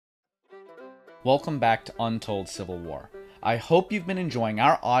Welcome back to Untold Civil War. I hope you've been enjoying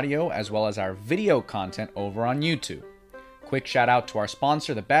our audio as well as our video content over on YouTube. Quick shout out to our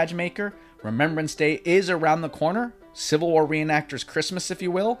sponsor, the Badge Maker. Remembrance Day is around the corner, Civil War reenactors Christmas if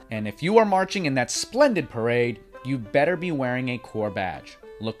you will, and if you are marching in that splendid parade, you better be wearing a Corps badge.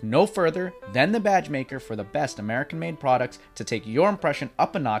 Look no further than the Badge Maker for the best American-made products to take your impression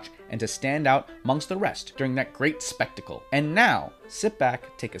up a notch and to stand out amongst the rest during that great spectacle. And now, sit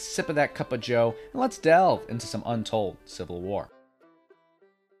back, take a sip of that cup of joe, and let's delve into some untold Civil War.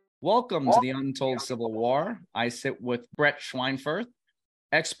 Welcome to the Untold Civil War. I sit with Brett Schweinfurth,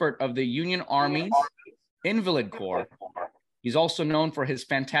 expert of the Union Army's Invalid Corps. He's also known for his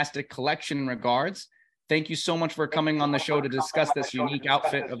fantastic collection in regards. Thank you so much for coming on the show to discuss this unique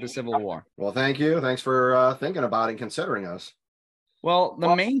outfit of the Civil War. Well, thank you. Thanks for thinking about it and considering us. Well,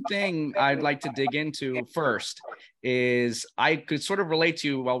 the main thing I'd like to dig into first is I could sort of relate to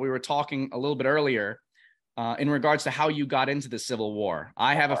you while we were talking a little bit earlier in regards to how you got into the Civil War.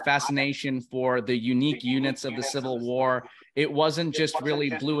 I have a fascination for the unique units of the Civil War. It wasn't just really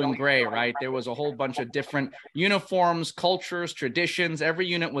blue and gray, right? There was a whole bunch of different uniforms, cultures, traditions. Every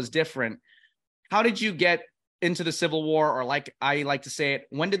unit was different. How did you get into the Civil War, or like I like to say it,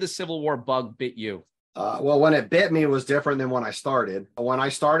 when did the Civil War bug bit you? Well, when it bit me, it was different than when I started. When I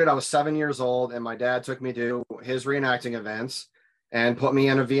started, I was 7 years old, and my dad took me to his reenacting events and put me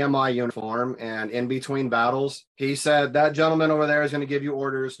in a VMI uniform. And in between battles, he said, that gentleman over there is going to give you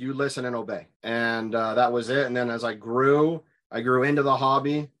orders. You listen and obey. And that was it. And then as I grew into the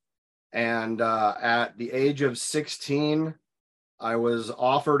hobby. And at the age of 16, I was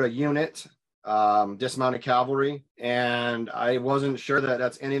offered a unit, dismounted cavalry, and I wasn't sure that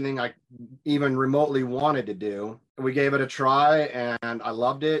that's anything I even remotely wanted to do. We gave it a try, and I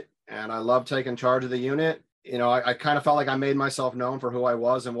loved it, and I loved taking charge of the unit. You know, I kind of felt like I made myself known for who I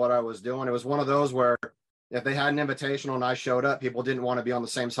was and what I was doing. It was one of those where if they had an invitational and I showed up, people didn't want to be on the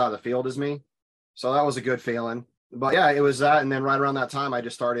same side of the field as me. So that was a good feeling. But yeah, it was that. And then right around that time, I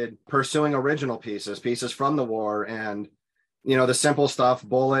just started pursuing original pieces from the war, and you know, the simple stuff,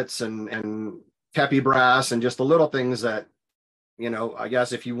 bullets and kepi brass and just the little things that, you know, I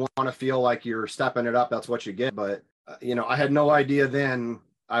guess if you want to feel like you're stepping it up, that's what you get. But, you know, I had no idea then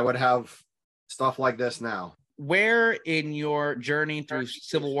I would have stuff like this now. Where in your journey through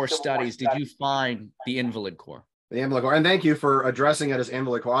Civil War studies did you find the Invalid Corps? The Invalid Corps. And thank you for addressing it as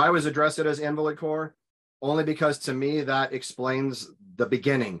Invalid Corps. I always address it as Invalid Corps only because to me that explains the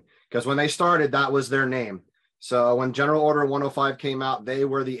beginning. Because when they started, that was their name. So when General Order 105 came out, they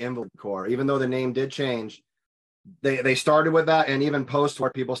were the Invalid Corps. Even though the name did change, they started with that, and even post-war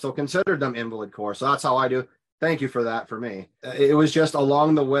people still considered them Invalid Corps. So that's how I do. Thank you for that for me. It was just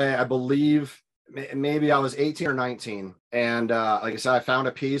along the way, I believe, maybe I was 18 or 19. And like I said, I found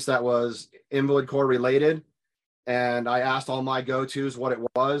a piece that was Invalid Corps related. And I asked all my go-tos what it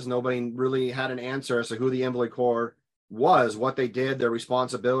was. Nobody really had an answer as to who the Invalid Corps was, what they did, their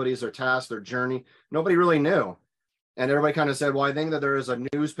responsibilities, their tasks, their journey. Nobody really knew. And everybody kind of said, well, I think that there is a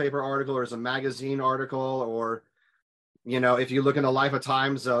newspaper article or is a magazine article, or, you know, if you look in the Life of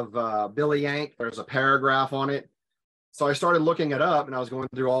Times of Billy Yank, there's a paragraph on it. So I started looking it up, and I was going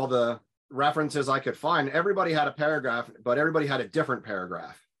through all the references I could find. Everybody had a paragraph, but everybody had a different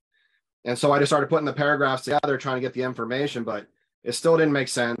paragraph. And so I just started putting the paragraphs together, trying to get the information, but it still didn't make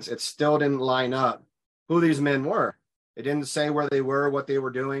sense. It still didn't line up who these men were. It didn't say where they were, what they were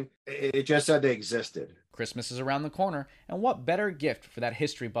doing. It just said they existed. Christmas is around the corner, and what better gift for that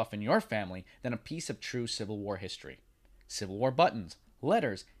history buff in your family than a piece of true Civil War history? Civil War buttons,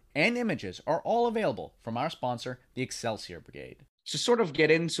 letters, and images are all available from our sponsor, the Excelsior Brigade. To sort of get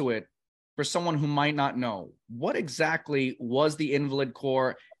into it, for someone who might not know, what exactly was the Invalid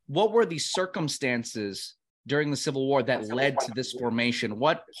Corps? What were the circumstances during the Civil War that led to this formation?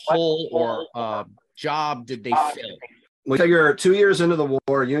 What hole or job did they fill? We figure 2 years into the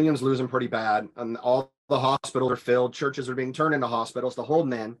war, Union's losing pretty bad, and all the hospitals are filled. Churches are being turned into hospitals to hold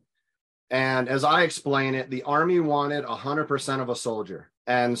men. And as I explain it, the Army wanted 100% of a soldier.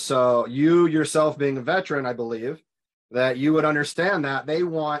 And so you yourself being a veteran, I believe, that you would understand that they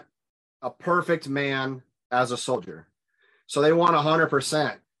want a perfect man as a soldier. So they want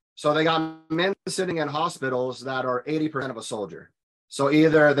 100%. So they got men sitting in hospitals that are 80% of a soldier. So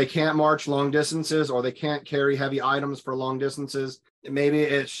either they can't march long distances or they can't carry heavy items for long distances. Maybe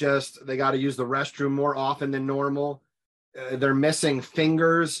it's just they got to use the restroom more often than normal. They're missing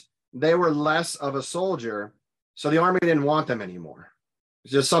fingers. They were less of a soldier. So the Army didn't want them anymore.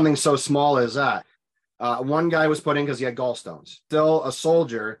 It's just something so small as that. One guy was put in because he had gallstones. Still a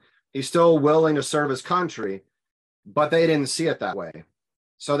soldier. He's still willing to serve his country, but they didn't see it that way.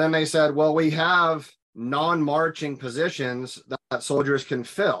 So then they said, well, we have non-marching positions that soldiers can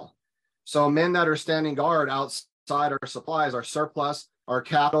fill. So men that are standing guard outside our supplies, our surplus, our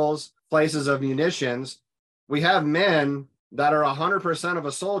capitals, places of munitions, we have men that are 100% of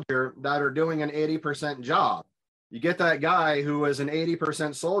a soldier that are doing an 80% job. You get that guy who is an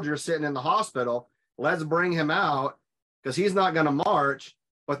 80% soldier sitting in the hospital, let's bring him out because he's not going to march,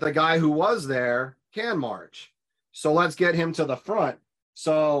 but the guy who was there can march. So let's get him to the front.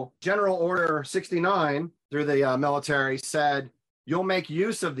 So General Order 69 through the military said, you'll make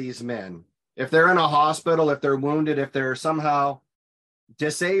use of these men. If they're in a hospital, if they're wounded, if they're somehow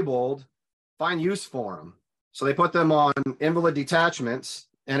disabled, find use for them. So they put them on invalid detachments,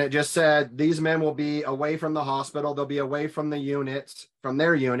 and it just said these men will be away from the hospital. They'll be away from the units, from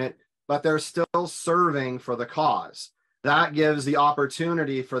their unit, but they're still serving for the cause. That gives the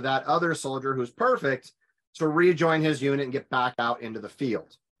opportunity for that other soldier who's perfect to rejoin his unit and get back out into the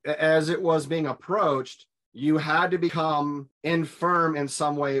field. As it was being approached, you had to become infirm in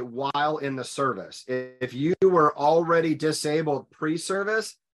some way while in the service. If you were already disabled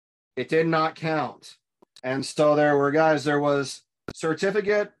pre-service, it did not count. And so there was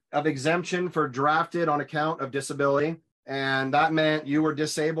certificate of exemption for drafted on account of disability. And that meant you were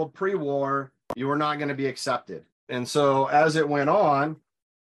disabled pre-war, you were not going to be accepted. And so as it went on,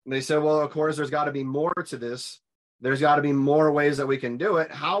 they said, well, of course, there's got to be more to this. There's got to be more ways that we can do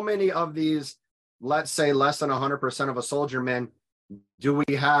it. How many of these, let's say less than 100% of a soldier men, do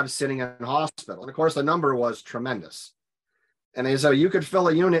we have sitting in hospital? And of course, the number was tremendous. And they said, you could fill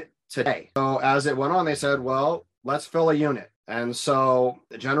a unit today. So as it went on, they said, well, let's fill a unit. And so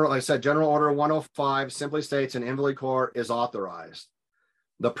like I said, General Order 105 simply states an invalid corps is authorized.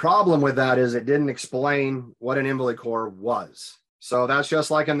 The problem with that is it didn't explain what an invalid corps was. So that's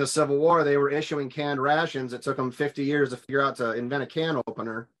just like in the Civil War, they were issuing canned rations. It took them 50 years to figure out to invent a can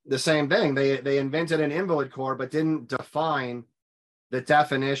opener. The same thing, they invented an invalid corps, but didn't define the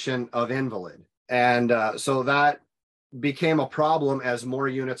definition of invalid. And so that became a problem as more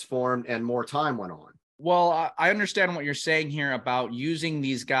units formed and more time went on. Well, I understand what you're saying here about using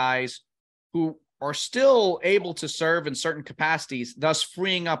these guys who are still able to serve in certain capacities, thus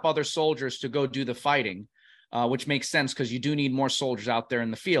freeing up other soldiers to go do the fighting, which makes sense because you do need more soldiers out there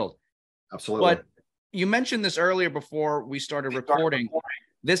in the field. Absolutely. But you mentioned this earlier before we started recording.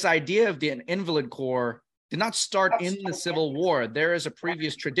 This idea of the invalid corps did not start in the Civil War. There is a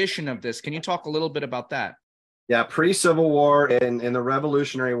previous tradition of this. Can you talk a little bit about that? Yeah, pre-Civil War, in the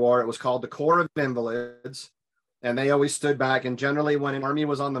Revolutionary War, it was called the Corps of Invalids, and they always stood back. And generally, when an army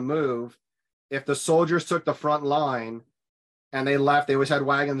was on the move, if the soldiers took the front line and they left, they always had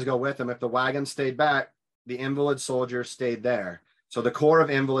wagons go with them. If the wagons stayed back, the invalid soldiers stayed there. So the Corps of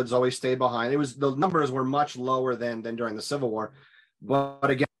Invalids always stayed behind. The numbers were much lower than during the Civil War, but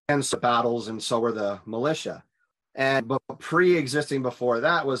again, so battles, and so were the militia. But pre-existing before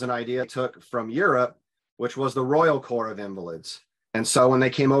that was an idea it took from Europe, which was the Royal Corps of Invalids. And so when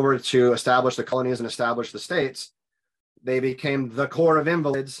they came over to establish the colonies and establish the states, they became the Corps of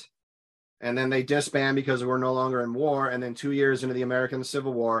Invalids, and then they disbanded because we're no longer in war. And then 2 years into the American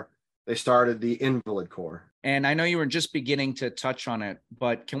Civil War, they started the Invalid Corps. And I know you were just beginning to touch on it,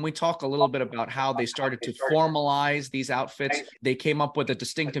 but can we talk a little bit about how they started to formalize these outfits? They came up with a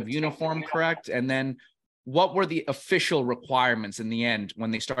distinctive uniform, correct? And then what were the official requirements in the end when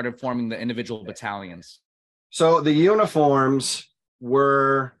they started forming the individual battalions? So the uniforms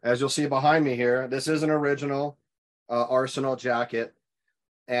were, as you'll see behind me here, this is an original Arsenal jacket.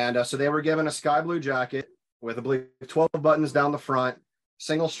 And so they were given a sky blue jacket with, I believe, 12 buttons down the front,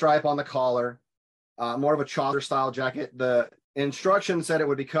 single stripe on the collar, more of a Chaucer style jacket. The instructions said it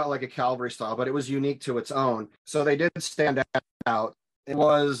would be cut like a cavalry style, but it was unique to its own. So they did stand out. It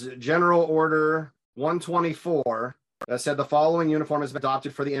was General Order 124 that said the following uniform has been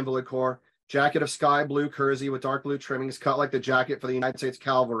adopted for the Invalid Corps. Jacket of sky blue kersey with dark blue trimmings, cut like the jacket for the United States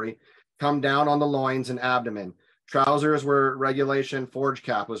Cavalry, come down on the loins and abdomen. Trousers were regulation, forage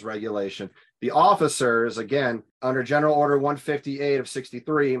cap was regulation. The officers, again, under General Order 158 of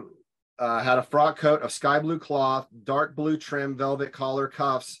 63, had a frock coat of sky blue cloth, dark blue trim, velvet collar,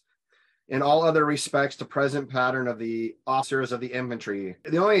 cuffs, in all other respects to present pattern of the officers of the infantry.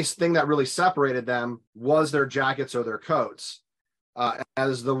 The only thing that really separated them was their jackets or their coats.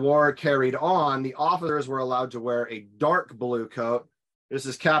 As the war carried on, the officers were allowed to wear a dark blue coat. This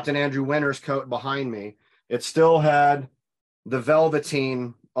is Captain Andrew Winter's coat behind me. It still had the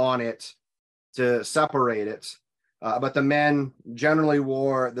velveteen on it to separate it, but the men generally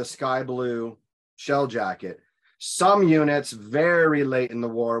wore the sky blue shell jacket. Some units very late in the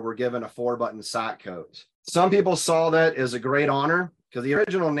war were given a 4-button sack coat. Some people saw that as a great honor. because the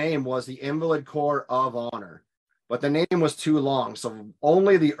original name was the Invalid Corps of Honor, but the name was too long. So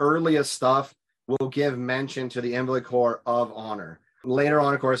only the earliest stuff will give mention to the Invalid Corps of Honor. Later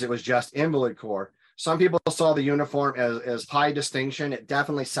on, of course, it was just Invalid Corps. Some people saw the uniform as high distinction. It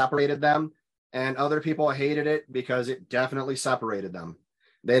definitely separated them. And other people hated it because it definitely separated them.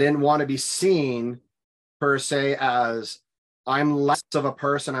 They didn't want to be seen per se as, I'm less of a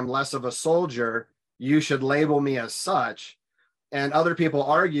person, I'm less of a soldier, you should label me as such. And other people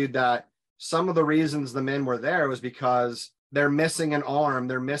argued that some of the reasons the men were there was because they're missing an arm,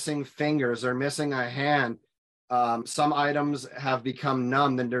 they're missing fingers, they're missing a hand. Some items have become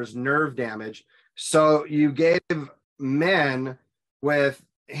numb, and there's nerve damage. So you gave men with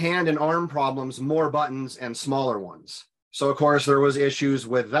hand and arm problems more buttons and smaller ones. So of course there was issues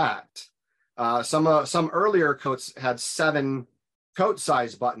with that. Some earlier coats had 7 coat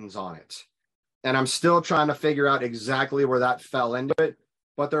size buttons on it, and I'm still trying to figure out exactly where that fell into it,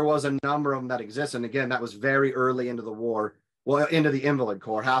 but there was a number of them that exist. And again, that was very early into the war, well, into the Invalid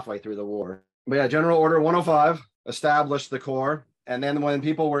Corps, halfway through the war. But yeah, General Order 105 established the Corps. And then when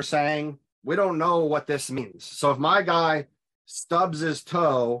people were saying, we don't know what this means, so if my guy stubs his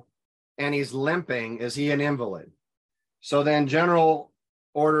toe and he's limping, is he an invalid? So then General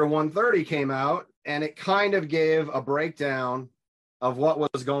Order 130 came out, and it kind of gave a breakdown of what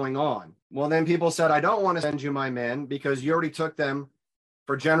was going on. Well, then people said, I don't want to send you my men because you already took them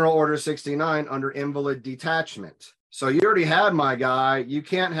for General Order 69 under invalid detachment. So you already had my guy. You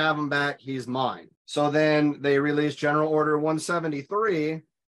can't have him back. He's mine. So then they released General Order 173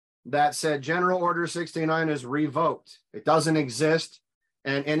 that said General Order 69 is revoked. It doesn't exist,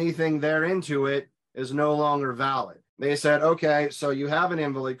 and anything there into it is no longer valid. They said, okay, so you have an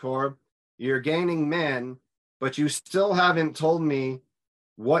Invalid Corps, you're gaining men, but you still haven't told me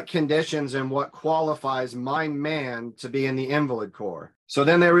what conditions and what qualifies my man to be in the Invalid Corps. So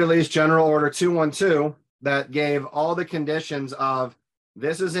then they released General Order 212 that gave all the conditions of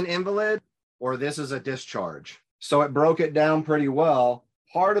this is an invalid or this is a discharge. So it broke it down pretty well.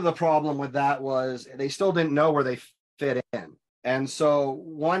 Part of the problem with that was they still didn't know where they fit in. And so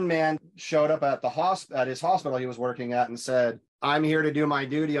one man showed up at his hospital he was working at and said, I'm here to do my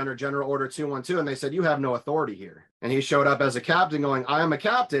duty under General Order 212. And they said, you have no authority here. And he showed up as a captain going, I am a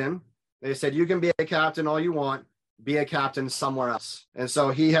captain. They said, you can be a captain all you want, be a captain somewhere else. And so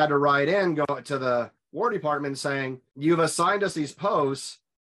he had to write in, go to the War Department saying, you've assigned us these posts,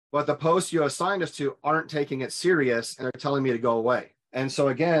 but the posts you assigned us to aren't taking it serious and they're telling me to go away. And so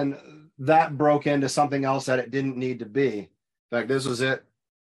again, that broke into something else that it didn't need to be. In fact, this was it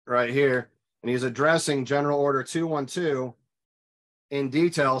right here. And he's addressing General Order 212 in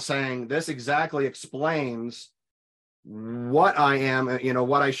detail, saying this exactly explains what I am,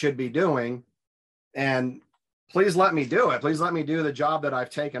 what I should be doing. And please let me do it. Please let me do the job that I've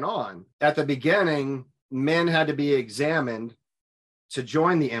taken on. At the beginning, men had to be examined to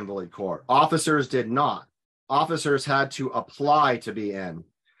join the Invalid Corps. Officers did not. Officers had to apply to be in.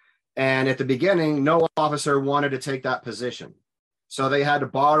 And at the beginning, no officer wanted to take that position. So they had to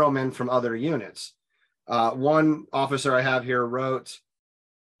borrow men from other units. One officer I have here wrote,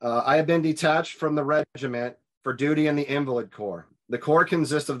 I have been detached from the regiment for duty in the Invalid Corps. The Corps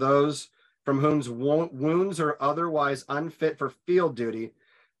consists of those from whose wounds are otherwise unfit for field duty,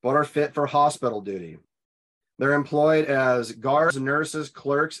 but are fit for hospital duty. They're employed as guards, nurses,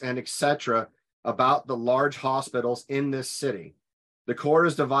 clerks, and etc. about the large hospitals in this city. The Corps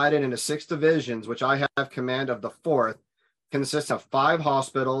is divided into 6 divisions, which I have command of. The 4th consists of 5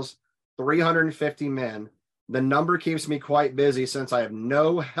 hospitals, 350 men. The number keeps me quite busy since I have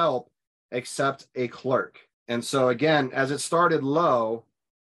no help except a clerk. And so again, as it started low,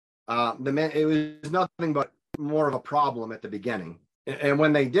 it was nothing but more of a problem at the beginning. And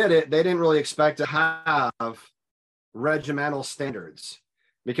when they did it, they didn't really expect to have regimental standards,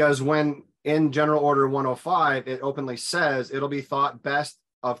 because when in General Order 105, it openly says it'll be thought best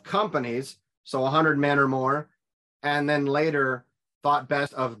of companies, so 100 men or more, and then later thought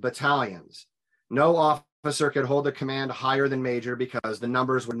best of battalions. No officer could hold the command higher than major because the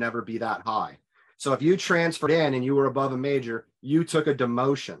numbers would never be that high. So if you transferred in and you were above a major, you took a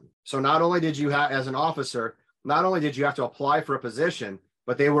demotion. So not only did you have, as an officer, not only did you have to apply for a position,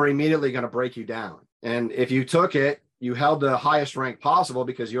 but they were immediately going to break you down. And if you took it, you held the highest rank possible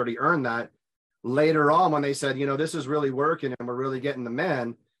because you already earned that. Later on, when they said, this is really working and we're really getting the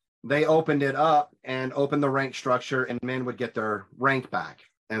men, they opened it up and opened the rank structure, and men would get their rank back.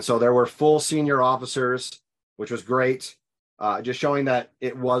 And so there were full senior officers, which was great, just showing that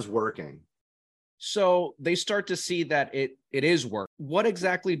it was working. So they start to see that it is work. What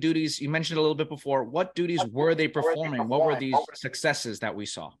exactly duties, you mentioned a little bit before, what duties were they performing? What were these successes that we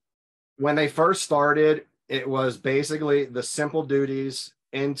saw? When they first started, it was basically the simple duties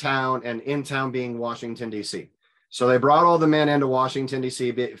in town, and in town being Washington, D.C. So they brought all the men into Washington,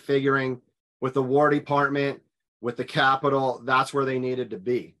 D.C., figuring with the War Department, with the Capitol, that's where they needed to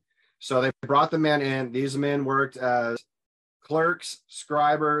be. So they brought the men in. These men worked as clerks,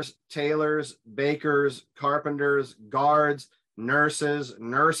 scribers, tailors, bakers, carpenters, guards, nurses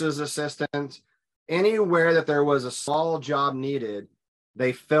assistants. Anywhere that there was a small job needed,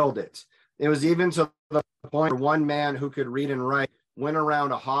 they filled it. It was even to the point where one man who could read and write went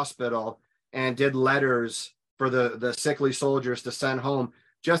around a hospital and did letters for the sickly soldiers to send home,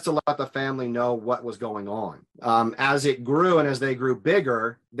 just to let the family know what was going on. As it grew and as they grew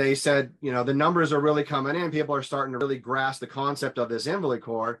bigger, they said, the numbers are really coming in. People are starting to really grasp the concept of this Invalid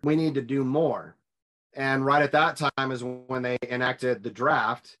Corps. We need to do more. And right at that time is when they enacted the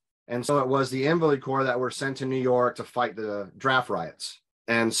draft. And so it was the Invalid Corps that were sent to New York to fight the draft riots.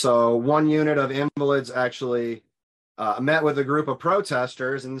 And so one unit of invalids actually met with a group of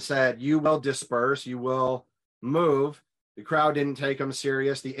protesters and said, you will disperse, you will move. The crowd didn't take them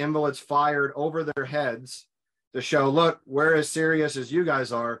serious. The invalids fired over their heads to show, look, we're as serious as you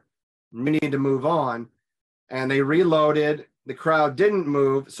guys are. We need to move on. And they reloaded. The crowd didn't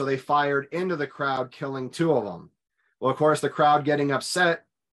move, so they fired into the crowd, killing 2 of them. Well, of course, the crowd, getting upset,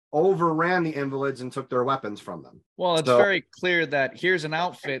 overran the invalids and took their weapons from them. Well, it's very clear that here's an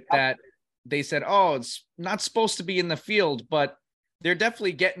outfit that they said, oh, it's not supposed to be in the field, but they're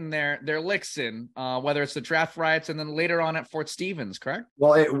definitely getting their licks in, whether it's the draft riots and then later on at Fort Stevens, correct?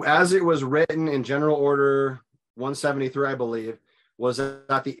 Well, as it was written in General Order 173, I believe, was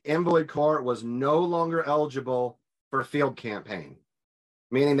that the Invalid Corps was no longer eligible for field campaign,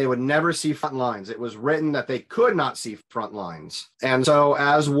 meaning they would never see front lines. It was written that they could not see front lines. And so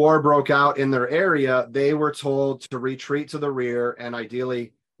as war broke out in their area, they were told to retreat to the rear and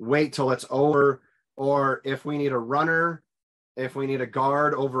ideally wait till it's over, or if we need a runner, if we need a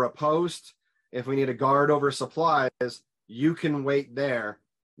guard over a post, if we need a guard over supplies, you can wait there.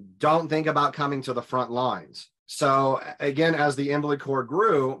 Don't think about coming to the front lines. So again, as the Invalid Corps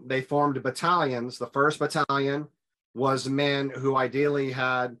grew, they formed battalions. The first battalion was men who ideally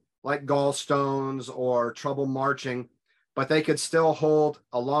had like gallstones or trouble marching, but they could still hold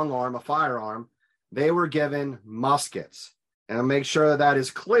a long arm, a firearm. They were given muskets. And I'll make sure that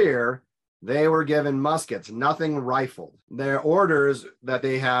is clear. They were given muskets, nothing rifled. Their orders that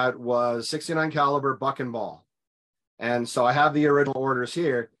they had was 69 caliber buck and ball. And so I have the original orders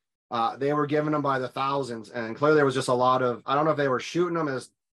here. They were given them by the thousands. And clearly there was just a lot of, I don't know if they were shooting them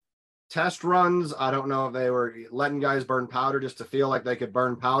as test runs. I don't know if they were letting guys burn powder just to feel like they could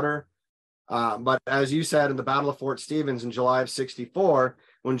burn powder. But as you said, in the Battle of Fort Stevens in July of 64,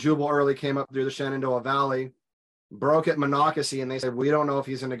 when Jubal Early came up through the Shenandoah Valley, broke at Monocacy, and they said, we don't know if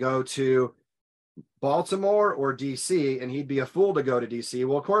he's going to go to Baltimore or DC, and he'd be a fool to go to DC.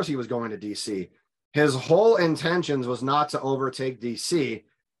 Well, of course he was going to DC. His whole intentions was not to overtake DC.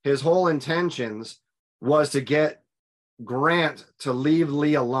 His whole intentions was to get Grant to leave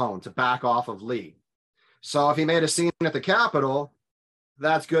Lee alone, to back off of Lee. So if he made a scene at the Capitol,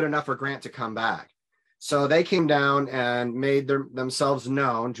 that's good enough for Grant to come back. So they came down and made themselves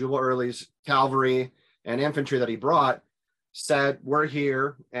known. Jubal Early's cavalry and infantry that he brought said, we're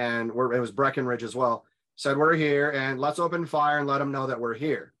here, and it was Breckinridge as well, said, we're here, and let's open fire and let them know that we're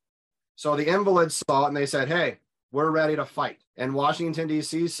here. So the invalids saw it, and they said, hey, we're ready to fight. And Washington,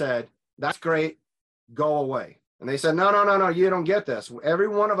 D.C. said, that's great, go away. And they said, no, you don't get this. Every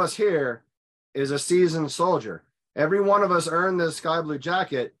one of us here is a seasoned soldier. Every one of us earned this sky blue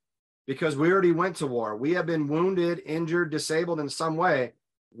jacket because we already went to war. We have been wounded, injured, disabled in some way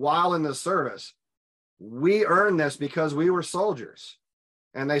while in the service. We earned this because we were soldiers.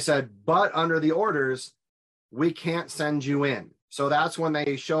 And they said, but under the orders, we can't send you in. So that's when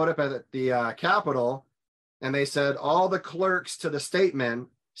they showed up at the Capitol, and they said, all the clerks to the statesmen,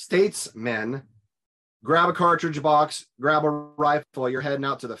 grab a cartridge box, grab a rifle, you're heading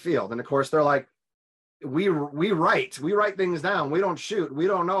out to the field. And of course, they're like, we write things down. We don't shoot. We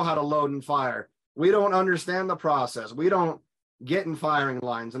don't know how to load and fire. We don't understand the process. We don't get in firing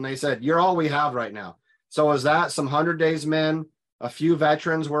lines. And they said, you're all we have right now. So was that some 100 Days men, a few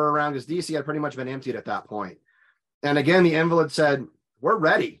veterans were around, because DC had pretty much been emptied at that point. And again, the invalid said, we're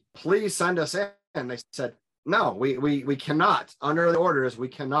ready. Please send us in. And they said, no, we cannot. Under the orders, we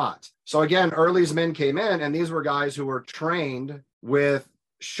cannot. So again, Early's men came in, and these were guys who were trained with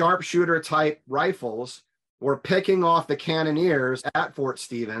sharpshooter type rifles, were picking off the cannoneers at Fort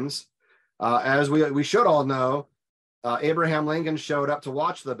Stevens. As we should all know, Abraham Lincoln showed up to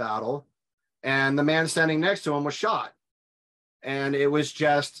watch the battle, and the man standing next to him was shot. And it was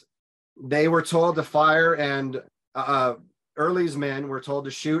just, they were told to fire, and Early's men were told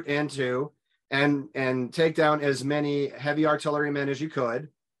to shoot into and take down as many heavy artillery men as you could,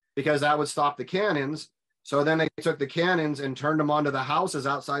 because that would stop the cannons. So then they took the cannons and turned them onto the houses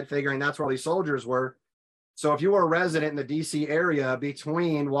outside, figuring that's where these soldiers were. So if you were a resident in the DC area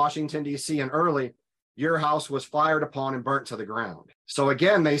between Washington, DC and Early, your house was fired upon and burnt to the ground. So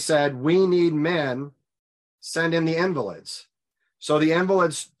again, they said, we need men, send in the Invalids. So the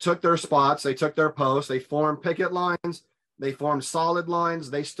Invalids took their spots, they took their posts, they formed picket lines, they formed solid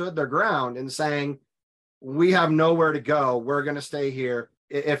lines, they stood their ground and saying, we have nowhere to go, we're going to stay here.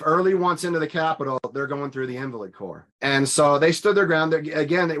 If Early wants into the Capitol, they're going through the Invalid Corps. And so they stood their ground.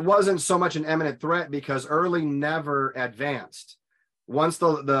 Again, it wasn't so much an imminent threat because Early never advanced. Once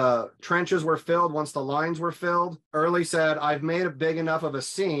the trenches were filled, once the lines were filled, Early said, I've made a big enough of a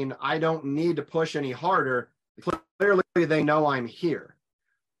scene. I don't need to push any harder. Clearly, they know I'm here.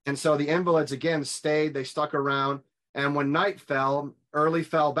 And so the Invalids, again, stayed. They stuck around. And when night fell, Early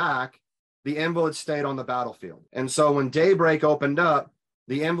fell back. The Invalids stayed on the battlefield. And so when daybreak opened up,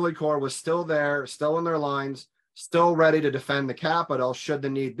 the Invalid Corps was still there, still in their lines, still ready to defend the Capitol should the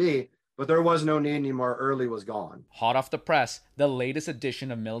need be. But there was no need anymore. Early was gone. Hot off the press, the latest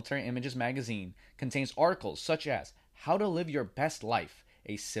edition of Military Images magazine contains articles such as How to Live Your Best Life,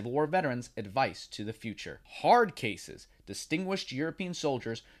 a Civil War veteran's advice to the future. Hard Cases, distinguished European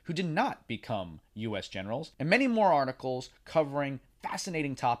soldiers who did not become U.S. generals, and many more articles covering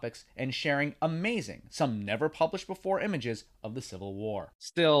fascinating topics and sharing amazing, some never published before images of the Civil War.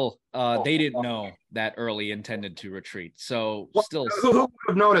 Still, they didn't know that Early intended to retreat. So still, who would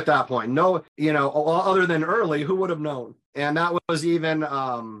have known at that point? No, other than Early, who would have known? And that was even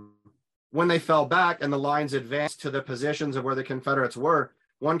when they fell back and the lines advanced to the positions of where the Confederates were.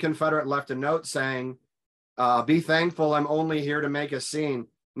 One Confederate left a note saying, be thankful I'm only here to make a scene.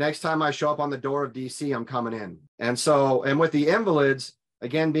 Next time I show up on the door of DC, I'm coming in. And with the Invalids,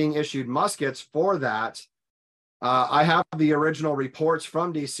 again, being issued muskets for that, I have the original reports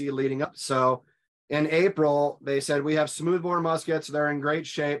from DC leading up. So in April, they said, we have smoothbore muskets. They're in great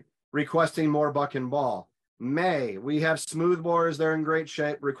shape, requesting more buck and ball. May, we have smoothbores. They're in great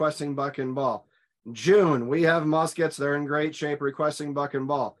shape, requesting buck and ball. June, we have muskets. They're in great shape, requesting buck and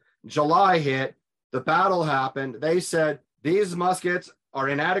ball. July hit. The battle happened. They said, these muskets are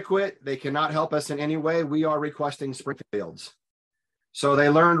inadequate. They cannot help us in any way. We are requesting Springfields. So they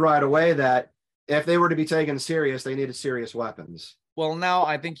learned right away that if they were to be taken serious, they needed serious weapons. Well, now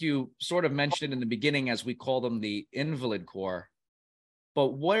I think you sort of mentioned in the beginning, as we call them, the Invalid Corps.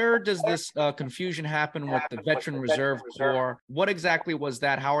 But where does this confusion happen with the Veteran Reserve Corps? What exactly was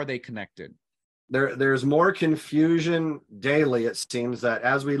that? How are they connected? There's more confusion daily. It seems that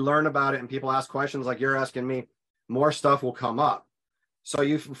as we learn about it and people ask questions like you're asking me, more stuff will come up. So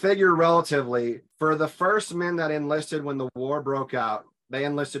you figure relatively, for the first men that enlisted when the war broke out, they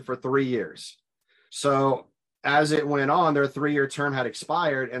enlisted for 3 years. So as it went on, their 3-year term had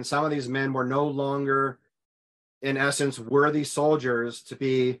expired, and some of these men were no longer, in essence, worthy soldiers to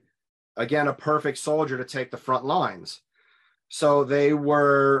be, again, a perfect soldier to take the front lines. So they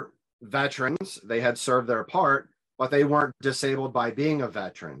were veterans. They had served their part, but they weren't disabled by being a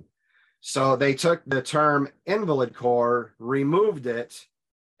veteran. So they took the term Invalid Corps, removed it,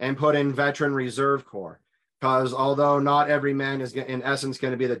 and put in Veteran Reserve Corps. Because although not every man is, in essence,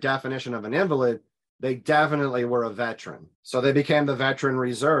 going to be the definition of an invalid, they definitely were a veteran. So they became the Veteran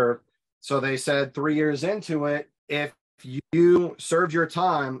Reserve. So they said 3 years into it, if you served your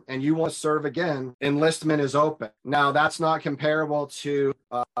time and you want to serve again, enlistment is open. Now, that's not comparable to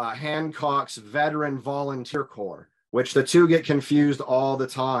Hancock's Veteran Volunteer Corps, which the two get confused all the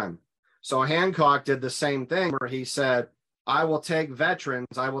time. So Hancock did the same thing where he said, I will take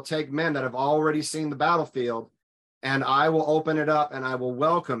veterans, I will take men that have already seen the battlefield, and I will open it up and I will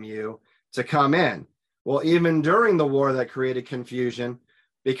welcome you to come in. Well, even during the war, that created confusion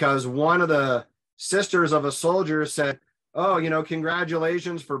because one of the sisters of a soldier said, oh,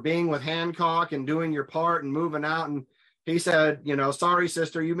 congratulations for being with Hancock and doing your part and moving out. And he said, sorry,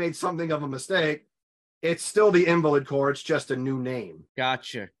 sister, you made something of a mistake. It's still the Invalid Corps. It's just a new name.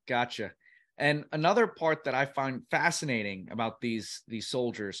 Gotcha. And another part that I find fascinating about these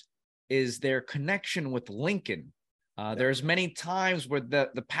soldiers is their connection with Lincoln. There's many times where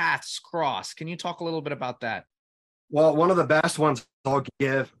the paths cross. Can you talk a little bit about that? Well, one of the best ones I'll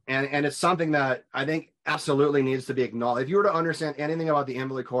give, and it's something that I think absolutely needs to be acknowledged. If you were to understand anything about the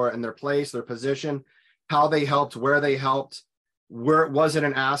Invalid Corps and their place, their position, how they helped, where they helped, was it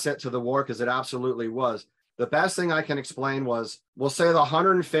an asset to the war? Because it absolutely was. The best thing I can explain was, we'll say the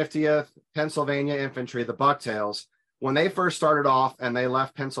 150th Pennsylvania Infantry, the Bucktails, when they first started off and they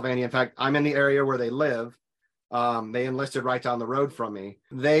left Pennsylvania. In fact, I'm in the area where they live. They enlisted right down the road from me.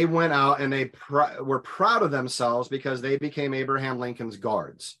 They went out and they were proud of themselves because they became Abraham Lincoln's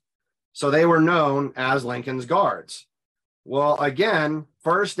guards. So they were known as Lincoln's Guards. Well, again,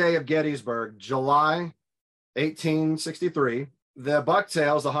 first day of Gettysburg, July 1863, the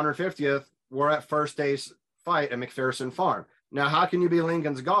Bucktails, the 150th, were at first day's fight at McPherson Farm. Now, how can you be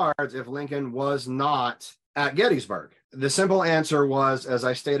Lincoln's Guards if Lincoln was not at Gettysburg? The simple answer was, as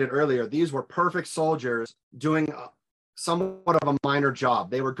I stated earlier, these were perfect soldiers doing somewhat of a minor job.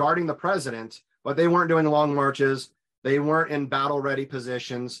 They were guarding the president, but they weren't doing long marches. They weren't in battle-ready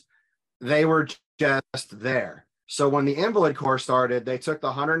positions. They were just there. So when the Invalid Corps started, they took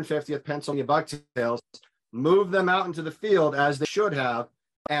the 150th Pennsylvania Bucktails, moved them out into the field as they should have,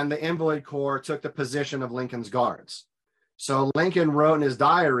 and the Invalid Corps took the position of Lincoln's Guards. So Lincoln wrote in his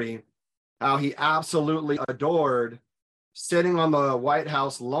diary how he absolutely adored sitting on the White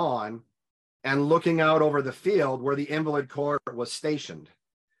House lawn and looking out over the field where the Invalid Corps was stationed.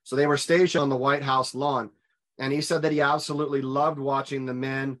 So they were stationed on the White House lawn. And he said that he absolutely loved watching the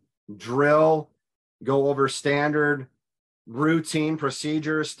men drill, go over standard routine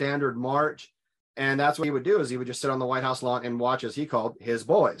procedures, standard march. And that's what he would do, is he would just sit on the White House lawn and watch, as he called, his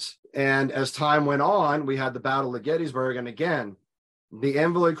boys. And as time went on, we had the Battle of Gettysburg. And again, the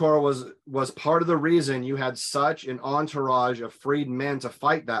Invalid Corps was part of the reason you had such an entourage of freed men to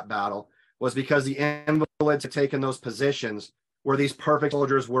fight that battle, was because the Invalids had taken those positions where these perfect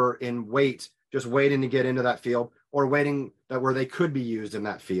soldiers were in wait, just waiting to get into that field, or waiting that where they could be used in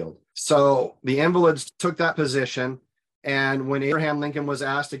that field. So the Invalids took that position. And when Abraham Lincoln was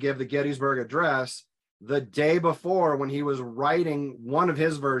asked to give the Gettysburg Address, the day before, when he was writing one of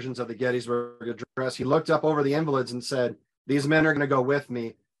his versions of the Gettysburg Address, he looked up over the Invalids and said, "These men are going to go with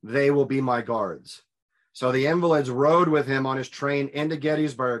me. They will be my guards." So the Invalids rode with him on his train into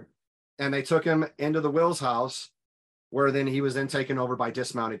Gettysburg, and they took him into the Wills House, where then he was then taken over by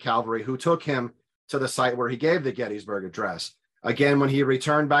dismounted cavalry, who took him to the site where he gave the Gettysburg Address. Again, when he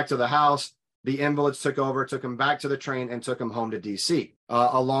returned back to the house, the Invalids took over, took him back to the train, and took him home to D.C.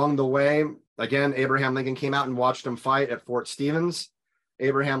 Along the way, again, Abraham Lincoln came out and watched him fight at Fort Stevens.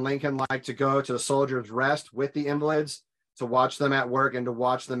 Abraham Lincoln liked to go to the Soldiers' Rest with the Invalids to watch them at work and to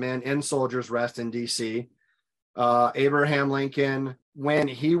watch the men in Soldiers' Rest in D.C. Abraham Lincoln, when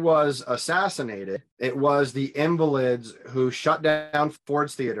he was assassinated, it was the Invalids who shut down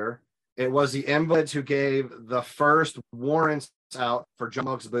Ford's Theater. It was the Invalids who gave the first warrants out for John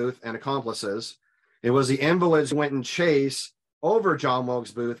Wilkes Booth and accomplices. It was the Invalids who went and chased over John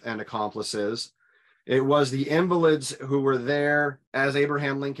Wilkes Booth and accomplices. It was the Invalids who were there as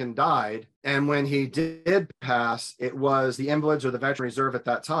Abraham Lincoln died. And when he did pass, it was the Invalids, or the Veteran Reserve at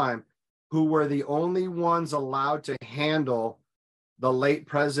that time, who were the only ones allowed to handle the late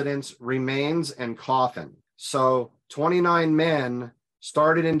president's remains and coffin. So 29 men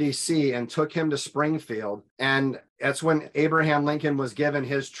started in DC and took him to Springfield. And that's when Abraham Lincoln was given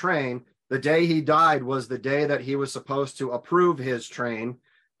his train. The day he died was the day that he was supposed to approve his train.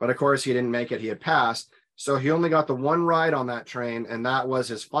 But of course, he didn't make it. He had passed. So he only got the one ride on that train, and that was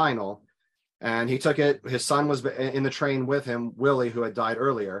his final. And he took it. His son was in the train with him, Willie, who had died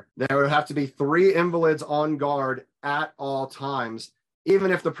earlier. There would have to be 3 Invalids on guard at all times,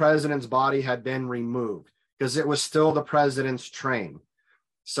 even if the president's body had been removed, because it was still the president's train.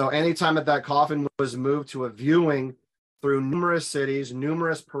 So anytime that coffin was moved to a viewing through numerous cities,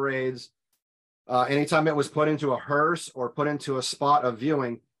 numerous parades, anytime it was put into a hearse or put into a spot of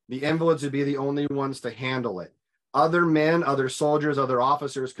viewing, the Invalids would be the only ones to handle it. Other men, other soldiers, other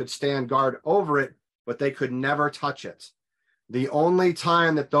officers could stand guard over it, but they could never touch it. The only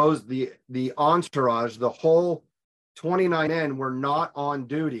time that the entourage, the whole 29 men, were not on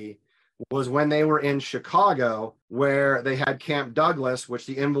duty was when they were in Chicago, where they had Camp Douglas, which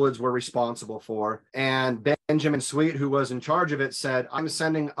the Invalids were responsible for. And Benjamin Sweet, who was in charge of it, said, "I'm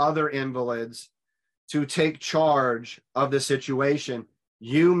sending other Invalids to take charge of the situation.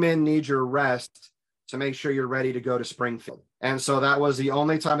 You men need your rest to make sure you're ready to go to Springfield." And so that was the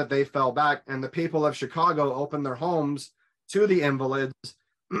only time that they fell back. And the people of Chicago opened their homes to the Invalids.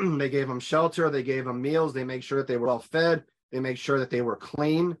 They gave them shelter. They gave them meals. They made sure that they were well fed. They made sure that they were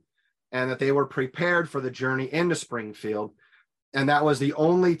clean and that they were prepared for the journey into Springfield. And that was the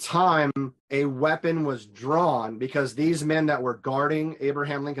only time a weapon was drawn, because these men that were guarding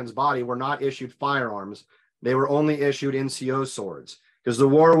Abraham Lincoln's body were not issued firearms. They were only issued NCO swords, because the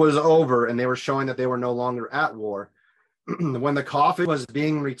war was over and they were showing that they were no longer at war. When the coffin was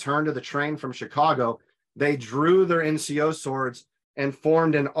being returned to the train from Chicago, they drew their NCO swords and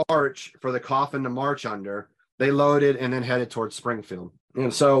formed an arch for the coffin to march under. They loaded and then headed towards Springfield.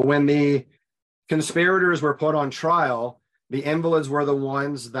 And so when the conspirators were put on trial, the Invalids were the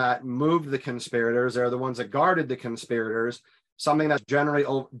ones that moved the conspirators. They're the ones that guarded the conspirators. Something that's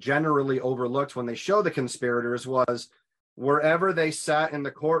generally overlooked when they show the conspirators was wherever they sat in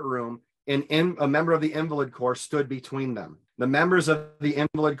the courtroom, a member of the Invalid Corps stood between them. The members of the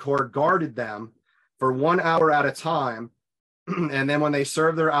Invalid Corps guarded them for 1 hour at a time. And then when they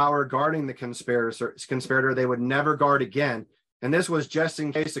served their hour guarding the conspirator, they would never guard again. And this was just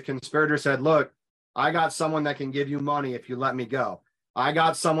in case the conspirator said, look, I got someone that can give you money if you let me go. I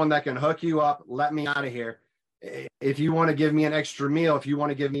got someone that can hook you up. Let me out of here. If you want to give me an extra meal, if you want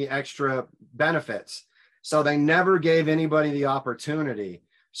to give me extra benefits. So they never gave anybody the opportunity.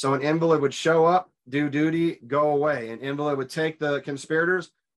 So an invalid would show up, do duty, go away. An invalid would take the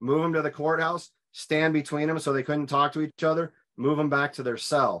conspirators, move them to the courthouse, stand between them so they couldn't talk to each other, move them back to their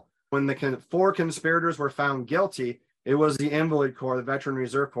cell. When the 4 conspirators were found guilty, it was the Invalid Corps, the Veteran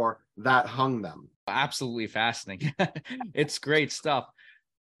Reserve Corps, that hung them. Absolutely fascinating. It's great stuff.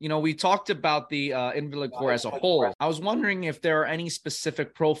 You know, we talked about the Invalid Corps as a whole. I was wondering if there are any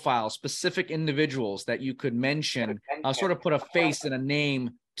specific profiles, specific individuals that you could mention, sort of put a face and a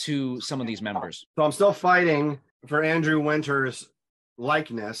name to some of these members. So I'm still fighting for Andrew Winter's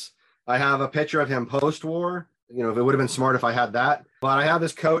likeness. I have a picture of him post-war. You know, it would have been smart if I had that. But I have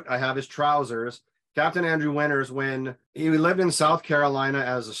his coat. I have his trousers. Captain Andrew Winters, when he lived in South Carolina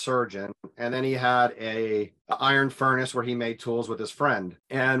as a surgeon, and then he had a iron furnace where he made tools with his friend.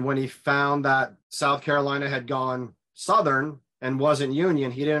 And when he found that South Carolina had gone Southern and wasn't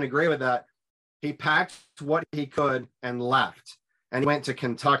Union, he didn't agree with that. He packed what he could and left, and he went to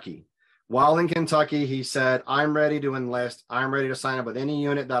Kentucky. While in Kentucky, he said, I'm ready to enlist. I'm ready to sign up with any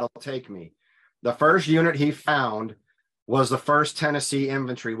unit that'll take me. The first unit he found was the 1st Tennessee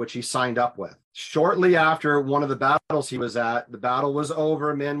Infantry, which he signed up with. Shortly after one of the battles he was at, the battle was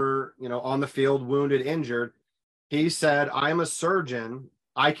over, men were, on the field, wounded, injured. He said, I'm a surgeon.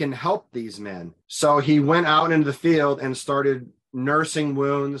 I can help these men. So he went out into the field and started nursing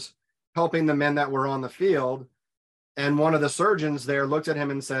wounds, helping the men that were on the field. And one of the surgeons there looked at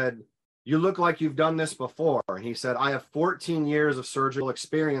him and said, you look like you've done this before. And he said, I have 14 years of surgical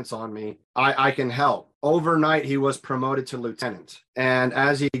experience on me. I can help. Overnight, he was promoted to lieutenant. And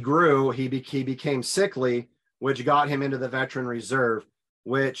as he grew, he became sickly, which got him into the Veteran Reserve,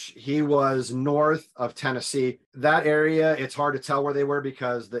 which he was north of Tennessee. That area, it's hard to tell where they were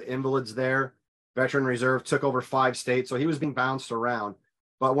because the invalids there, Veteran Reserve, took over 5 states. So he was being bounced around.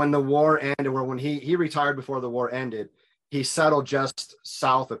 But when the war ended, or when he retired before the war ended, he settled just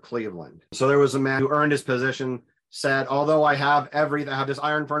south of Cleveland. So there was a man who earned his position, said, although I have everything, I have this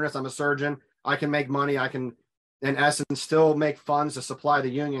iron furnace, I'm a surgeon, I can make money, I can, in essence, still make funds to supply the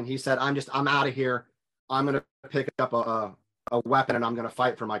Union. He said, I'm out of here. I'm going to pick up a weapon and I'm going to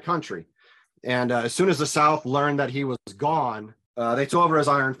fight for my country. And as soon as the South learned that he was gone, they took over his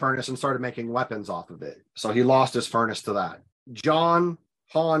iron furnace and started making weapons off of it. So he lost his furnace to that. John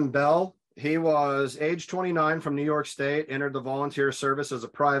Hahn Bell, he was age 29 from New York State, entered the volunteer service as a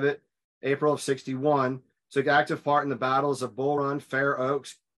private, April of 61, took active part in the battles of Bull Run, Fair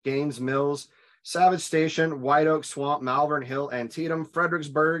Oaks, Gaines Mills, Savage Station, White Oak Swamp, Malvern Hill, Antietam,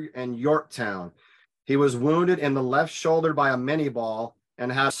 Fredericksburg, and Yorktown. He was wounded in the left shoulder by a mini ball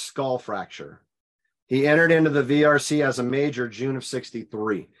and had a skull fracture. He entered into the VRC as a major June of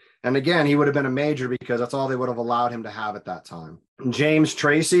 63. And again, he would have been a major because that's all they would have allowed him to have at that time. James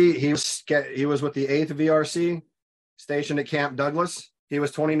Tracy, he was with the 8th VRC, stationed at Camp Douglas. He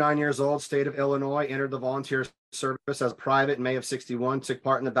was 29 years old, state of Illinois, entered the volunteer service as a private in May of 61, took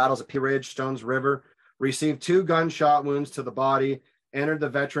part in the battles at Pea Ridge, Stones River, received 2 gunshot wounds to the body, entered the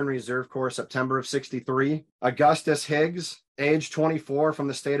Veteran Reserve Corps September of 63. Augustus Higgs, age 24, from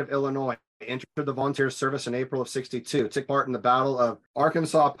the state of Illinois, entered the volunteer service in April of 62, took part in the Battle of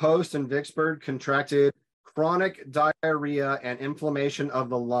Arkansas Post and Vicksburg, contracted chronic diarrhea and inflammation of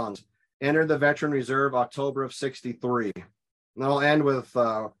the lungs, entered the Veteran Reserve October of 63. And I'll end with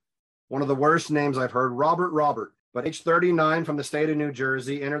one of the worst names I've heard, Robert. But age 39 from the state of New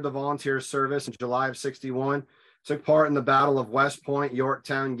Jersey, entered the volunteer service in July of 61, took part in the Battle of West Point,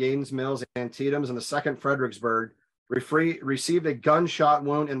 Yorktown, Gaines Mills, Antietam, and the 2nd Fredericksburg, received a gunshot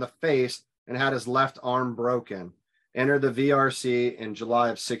wound in the face and had his left arm broken. Entered the VRC in July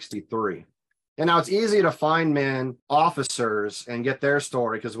of 63. And now it's easy to find men, officers, and get their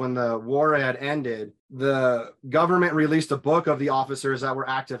story because when the war had ended, the government released a book of the officers that were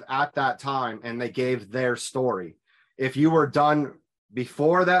active at that time, and they gave their story. if you were done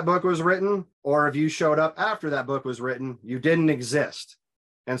before that book was written, or if you showed up after that book was written, you didn't exist.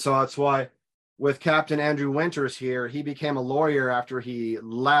 And so that's why with Captain Andrew Winters here, he became a lawyer after he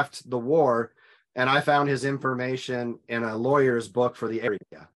left the war. And I found his information in a lawyer's book for the area.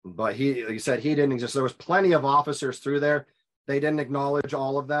 But he said he didn't exist. There was plenty of officers through there. They didn't acknowledge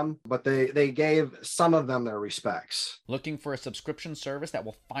all of them, but they gave some of them their respects. Looking for a subscription service that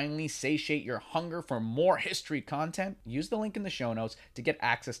will finally satiate your hunger for more history content? Use the link in the show notes to get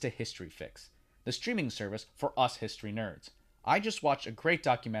access to History Fix, the streaming service for us history nerds. I just watched a great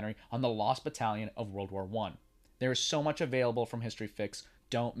documentary on the Lost Battalion of World War I. There is so much available from History Fix.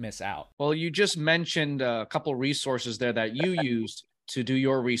 Don't miss out. Well, you just mentioned a couple resources there that you used to do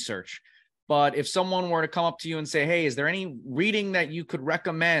your research. But if someone were to come up to you and say, hey, is there any reading that you could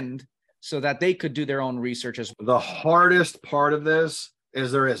recommend so that they could do their own research as well? The hardest part of this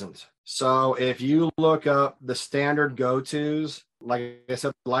is there isn't. So if you look up the standard go-tos, like I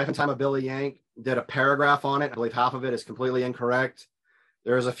said, Life and Time of Billy Yank did a paragraph on it. I believe half of it is completely incorrect.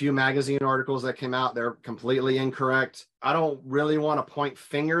 There's a few magazine articles that came out. They're completely incorrect. I don't really want to point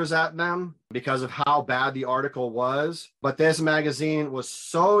fingers at them because of how bad the article was. But this magazine was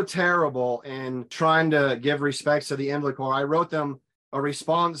so terrible in trying to give respects to the Invalid Corps. I wrote them a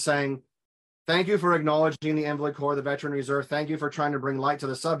response saying, thank you for acknowledging the Invalid Corps, the Veteran Reserve. Thank you for trying to bring light to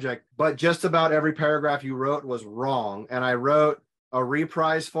the subject. But just about every paragraph you wrote was wrong. And I wrote a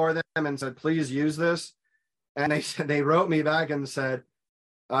reprise for them and said, please use this. And they wrote me back and said,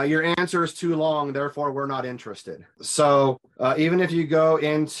 your answer is too long, therefore we're not interested. So even if you go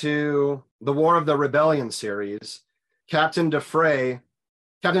into the War of the Rebellion series, Captain DeForest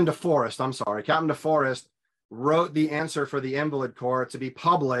wrote the answer for the Invalid Corps to be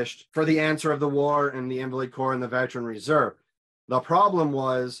published for the answer of the war and the Invalid Corps and the Veteran Reserve. The problem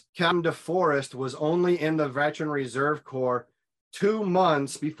was Captain DeForest was only in the Veteran Reserve Corps 2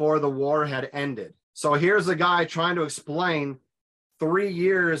 months before the war had ended. So here's a guy trying to explain 3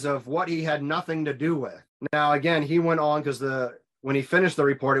 years of what he had nothing to do with. Now, again, he went on because when he finished the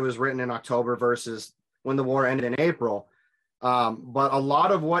report, it was written in October versus when the war ended in April. But a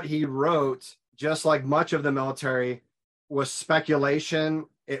lot of what he wrote, just like much of the military, was speculation.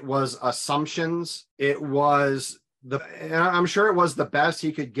 It was assumptions. I'm sure it was the best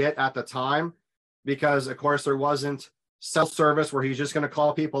he could get at the time because, of course, there wasn't self-service where he's just going to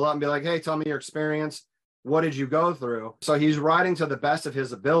call people up and be like, hey, tell me your experience. What did you go through? So he's writing to the best of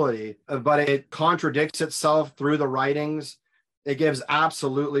his ability, but it contradicts itself through the writings. It gives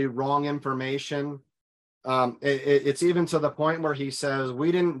absolutely wrong information. It's even to the point where he says,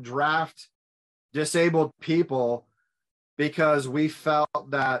 we didn't draft disabled people because we felt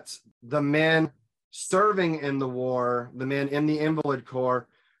that the men serving in the war, the men in the Invalid Corps,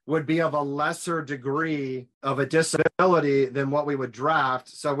 would be of a lesser degree of a disability than what we would draft.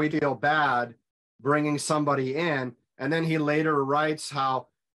 So we feel bad bringing somebody in. And then he later writes how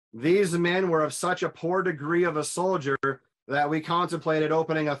these men were of such a poor degree of a soldier that we contemplated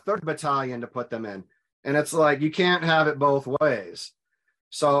opening a 3rd battalion to put them in. And it's like, you can't have it both ways.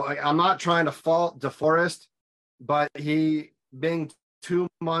 So I'm not trying to fault DeForest, but he, being 2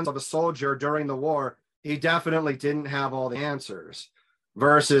 months of a soldier during the war, he definitely didn't have all the answers.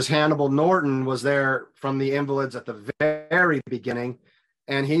 Versus Hannibal Norton was there from the Invalids at the very beginning,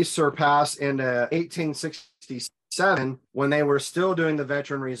 and he surpassed in 1867 when they were still doing the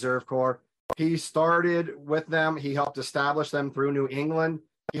Veteran Reserve Corps. He started with them. He helped establish them through New England.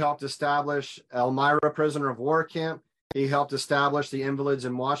 He helped establish Elmira Prisoner of War Camp. He helped establish the Invalids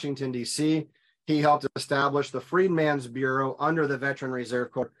in Washington, D.C. He helped establish the Freedmen's Bureau under the Veteran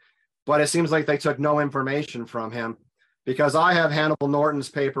Reserve Corps. But it seems like they took no information from him, because I have Hannibal Norton's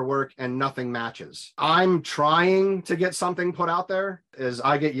paperwork and nothing matches. I'm trying to get something put out there. As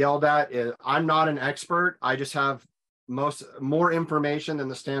I get yelled at, I'm not an expert. I just have more information than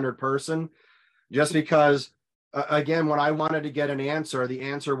the standard person, just because, again, when I wanted to get an answer, the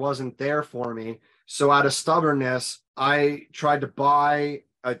answer wasn't there for me. So out of stubbornness, I tried to buy,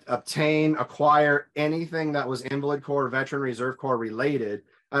 obtain, acquire anything that was Invalid Corps, Veteran Reserve Corps related.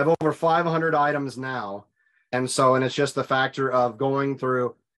 I have over 500 items now. And it's just the factor of going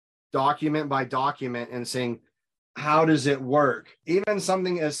through document by document and seeing, how does it work? Even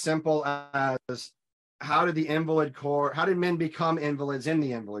something as simple as, how did men become invalids in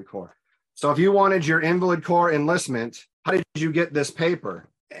the Invalid Corps? So if you wanted your Invalid Corps enlistment, how did you get this paper?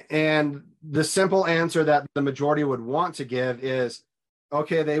 And the simple answer that the majority would want to give is,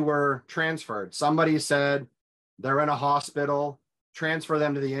 okay, they were transferred. Somebody said they're in a hospital, transfer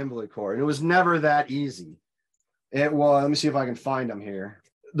them to the Invalid Corps. And it was never that easy. Let me see if I can find them here.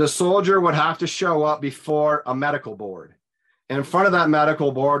 the soldier would have to show up before a medical board. In front of that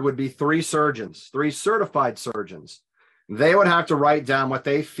medical board would be three surgeons, three certified surgeons. They would have to write down what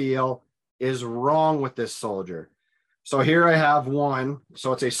they feel is wrong with this soldier. So here I have one.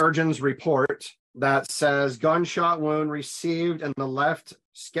 So it's a surgeon's report that says gunshot wound received in the left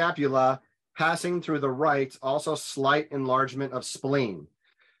scapula, passing through the right, also slight enlargement of spleen.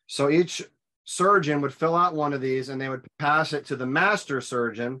 So each surgeon would fill out one of these and they would pass it to the master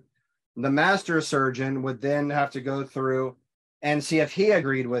surgeon. The master surgeon would then have to go through and see if he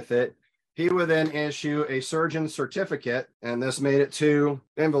agreed with it. He would then issue a surgeon's certificate, and this made it to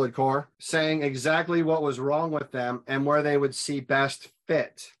Invalid Corps, saying exactly what was wrong with them and where they would see best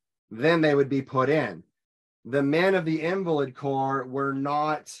fit. Then they would be put in. The men of the Invalid Corps were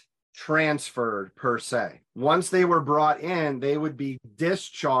not transferred per se. Once they were brought in, they would be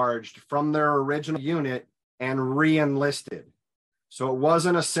discharged from their original unit and re-enlisted. So it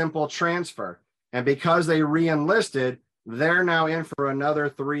wasn't a simple transfer. And because they re-enlisted, they're now in for another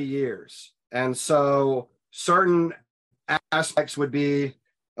 3 years. And so certain aspects would be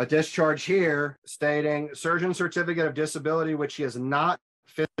a discharge here stating surgeon certificate of disability, which he is not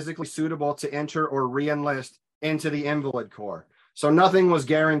physically suitable to enter or re-enlist into the Invalid Corps. So nothing was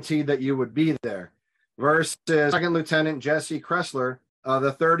guaranteed that you would be there. Versus Second Lieutenant Jesse Kressler of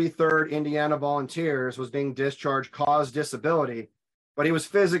the 33rd Indiana Volunteers was being discharged cause disability, but he was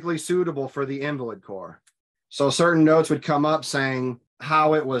physically suitable for the Invalid Corps. So certain notes would come up saying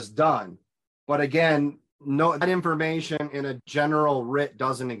how it was done. But again, that information in a general writ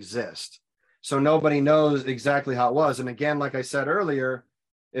doesn't exist. So nobody knows exactly how it was. And again, like I said earlier,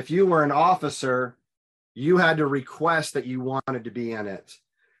 if you were an officer, you had to request that you wanted to be in it.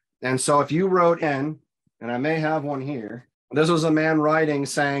 And so if you wrote in, and I may have one here, this was a man writing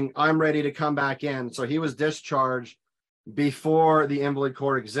saying, I'm ready to come back in. So he was discharged before the Invalid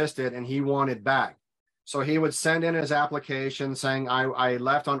Corps existed and he wanted back. So he would send in his application saying, I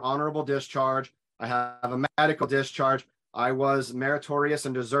left on honorable discharge. I have a medical discharge. I was meritorious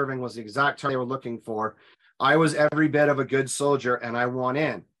and deserving was the exact term they were looking for. I was every bit of a good soldier and I want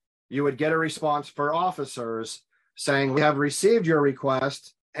in. You would get a response for officers saying, we have received your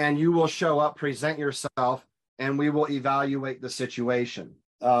request and you will show up, present yourself, and we will evaluate the situation.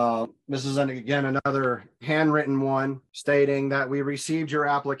 This is, again, another handwritten one stating that we received your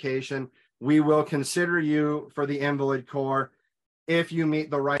application. We will consider you for the Invalid Corps if you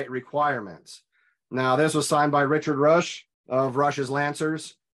meet the right requirements. Now, this was signed by Richard Rush of Rush's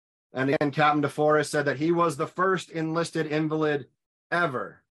Lancers. And again, Captain DeForest said that he was the first enlisted invalid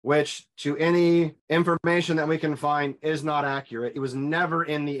ever, which to any information that we can find is not accurate. He was never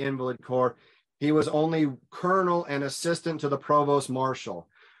in the Invalid Corps. He was only colonel and assistant to the provost marshal.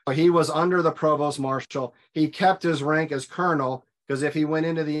 He was under the provost marshal. He kept his rank as colonel, because if he went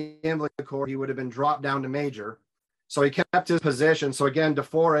into the Invalid Corps, he would have been dropped down to major. So he kept his position. So again,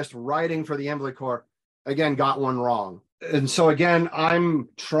 DeForest, writing for the Invalid Corps, again, got one wrong. And so again, I'm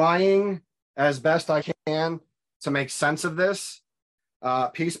trying as best I can to make sense of this.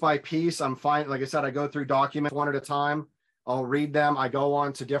 Piece by piece, I'm fine. Like I said, I go through documents one at a time. I'll read them. I go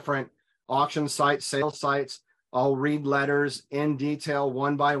on to different auction sites, sales sites. I'll read letters in detail,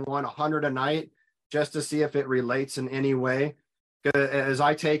 one by one, 100 a night, just to see if it relates in any way. As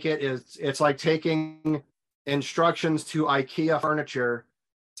I take it, it's like taking instructions to IKEA furniture,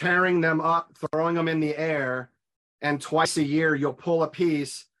 tearing them up, throwing them in the air, and twice a year you'll pull a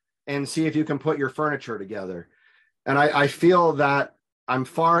piece and see if you can put your furniture together. And I feel that I'm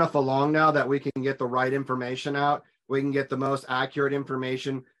far enough along now that we can get the right information out. We can get the most accurate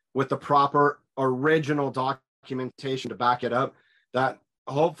information with the proper original documentation to back it up. That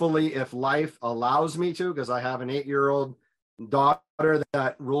hopefully, if life allows me to, because I have an 8-year-old daughter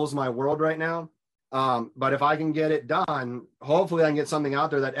that rules my world right now. But if I can get it done, hopefully I can get something out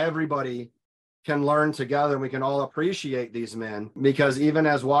there that everybody can learn together and we can all appreciate these men. Because even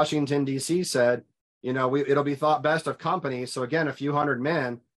as Washington, D.C. said, you know, it'll be thought best of companies. So again, a few hundred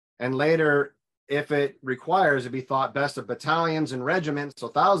men, and later, if it requires, it'd be thought best of battalions and regiments. So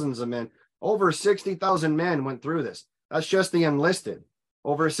thousands of men, over 60,000 men went through this. That's just the enlisted.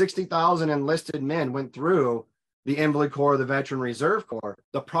 Over 60,000 enlisted men went through the Invalid Corps, the Veteran Reserve Corps.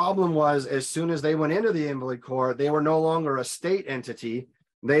 The problem was, as soon as they went into the Invalid Corps, they were no longer a state entity.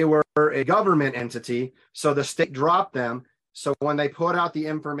 They were a government entity. So the state dropped them. So when they put out the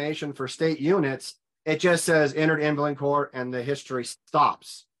information for state units, it just says entered Invalid Corps and the history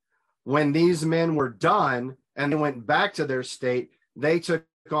stops. When these men were done and they went back to their state, they took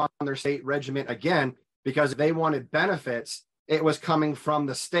on their state regiment again, because if they wanted benefits, it was coming from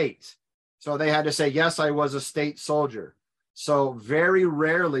the state. So they had to say, yes, I was a state soldier. So very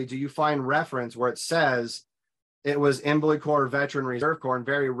rarely do you find reference where it says it was Invalid Corps, Veteran Reserve Corps, and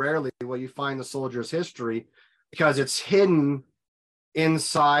very rarely will you find the soldier's history because it's hidden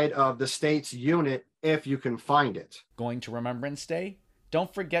inside of the state's unit if you can find it. Going to Remembrance Day?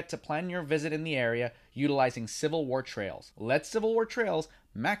 Don't forget to plan your visit in the area utilizing Civil War trails. Let Civil War trails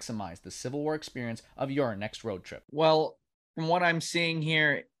maximize the Civil War experience of your next road trip. Well, from what I'm seeing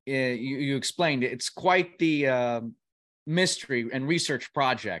here, you explained it's quite the mystery and research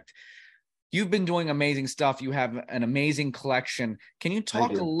project. You've been doing amazing stuff. You have an amazing collection. Can you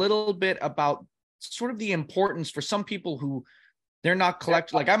talk a little bit about sort of the importance for some people who they're not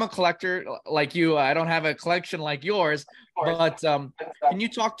collectors? Like I'm a collector like you. I don't have a collection like yours, but can you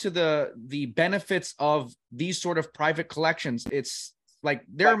talk to the benefits of these sort of private collections? It's like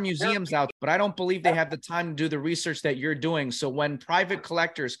there are museums out, but I don't believe they have the time to do the research that you're doing. So when private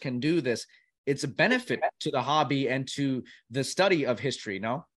collectors can do this, it's a benefit to the hobby and to the study of history,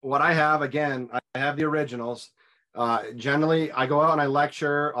 no? What I have, again, I have the originals. Generally, I go out and I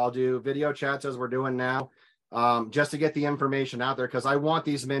lecture. I'll do video chats as we're doing now, just to get the information out there because I want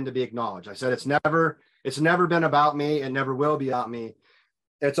these men to be acknowledged. I said it's never been about me. It never will be about me.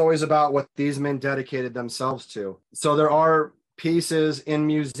 It's always about what these men dedicated themselves to. So there are pieces in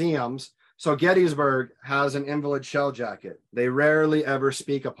museums. So Gettysburg has an Invalid shell jacket. They rarely ever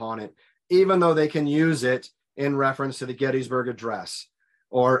speak upon it, even though they can use it in reference to the Gettysburg Address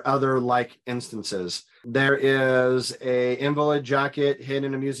or other like instances. There is a Invalid jacket hidden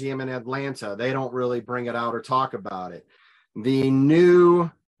in a museum in Atlanta. They don't really bring it out or talk about it. The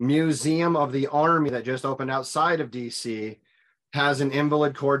new Museum of the Army that just opened outside of DC has an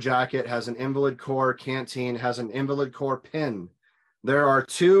Invalid Corps jacket, has an Invalid Corps canteen, has an Invalid Corps pin. There are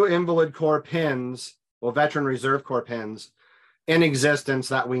 2 Invalid Corps pins, well, Veteran Reserve Corps pins, in existence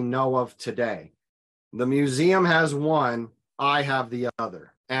that we know of today. The museum has one, I have the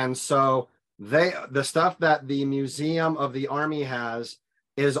other. And so the stuff that the Museum of the Army has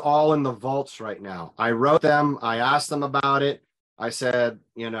is all in the vaults right now. I wrote them, I asked them about it. I said,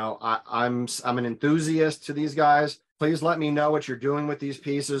 I'm an enthusiast to these guys. Please let me know what you're doing with these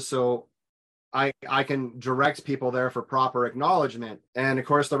pieces so I can direct people there for proper acknowledgement. And of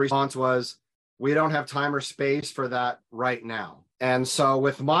course, the response was, we don't have time or space for that right now. And so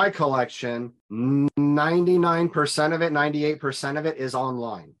with my collection, 99% of it, 98% of it is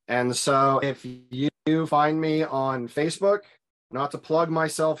online. And so if you find me on Facebook, not to plug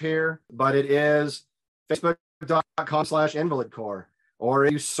myself here, but it is facebook.com/Invalid Corps. Or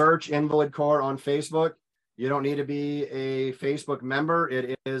if you search Invalid Corps on Facebook, you don't need to be a Facebook member.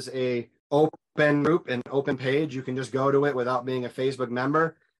 It is a open group, an open page. You can just go to it without being a Facebook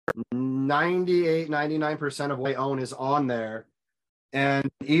member. 99% of what I own is on there. And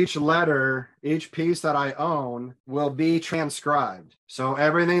each letter, each piece that I own will be transcribed. So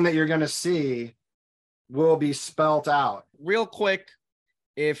everything that you're going to see will be spelt out. Real quick,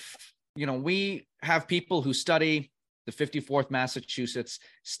 if, we have people who study the 54th Massachusetts,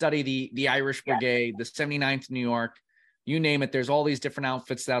 study the Irish Brigade, the 79th New York, you name it, there's all these different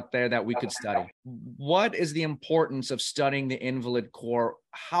outfits out there that we could study. What is the importance of studying the Invalid Corps?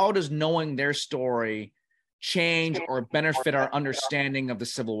 How does knowing their story change or benefit our understanding of the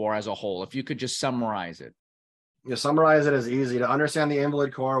Civil War as a whole? If you could just summarize it. You summarize it as easy to understand. The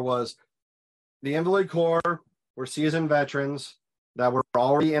Invalid Corps were seasoned veterans that were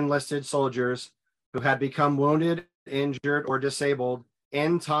already enlisted soldiers who had become wounded, injured, or disabled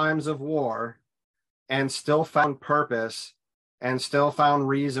in times of war and still found purpose and still found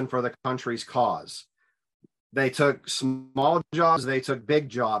reason for the country's cause. They took small jobs, they took big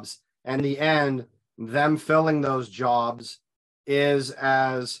jobs, and in the end, them filling those jobs is,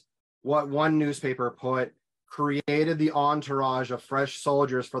 as what one newspaper put, created the entourage of fresh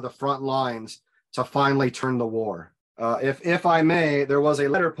soldiers for the front lines to finally turn the war. If I may, there was a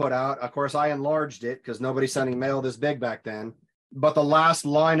letter put out. Of course, I enlarged it because nobody's sending mail this big back then. But the last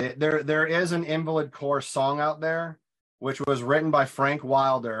line, there is an Invalid Corps song out there, which was written by Frank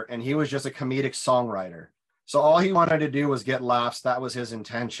Wilder, and he was just a comedic songwriter. So all he wanted to do was get laughs. That was his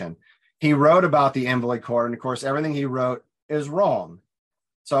intention. He wrote about the Invalid Corps, and of course, everything he wrote is wrong.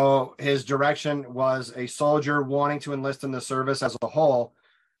 So his direction was a soldier wanting to enlist in the service as a whole,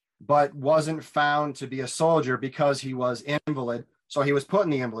 but wasn't found to be a soldier because he was invalid. So he was put in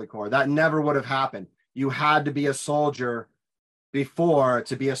the Invalid Corps. That never would have happened. You had to be a soldier before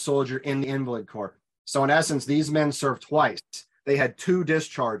to be a soldier in the Invalid Corps. So in essence, these men served twice. They had 2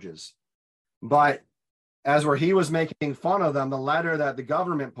 discharges. But as where he was making fun of them, the letter that the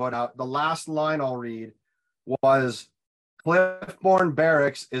government put out, the last line I'll read was, Cliffborn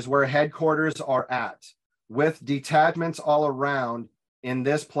Barracks is where headquarters are at. with detachments all around in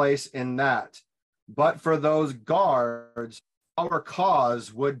this place, in that. But for those guards, our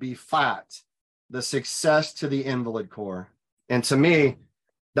cause would be flat, the success to the Invalid Corps. And to me,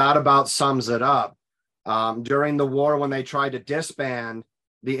 that about sums it up. During the war, when they tried to disband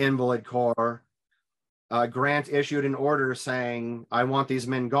the Invalid Corps, Grant issued an order saying, I want these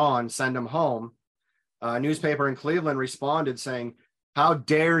men gone, send them home. A newspaper in Cleveland responded saying, how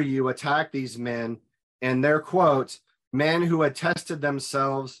dare you attack these men? And their quote, men who had tested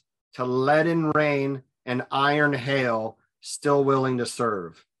themselves to leaden rain and iron hail, still willing to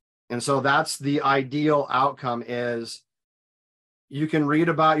serve. And so that's the ideal outcome. Is you can read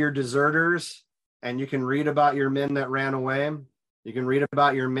about your deserters, and you can read about your men that ran away. You can read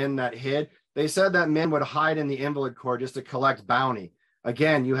about your men that hid. They said that men would hide in the Invalid Corps just to collect bounty.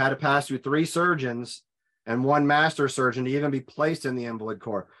 Again, you had to pass through 3 surgeons and 1 master surgeon to even be placed in the Invalid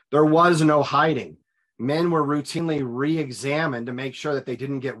Corps. There was no hiding. Men were routinely re-examined to make sure that they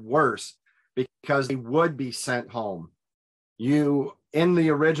didn't get worse, because they would be sent home. In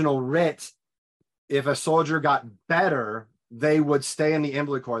the original writ, if a soldier got better, they would stay in the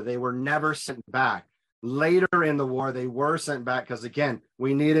Invalid Corps. They were never sent back. Later in the war, they were sent back because, again,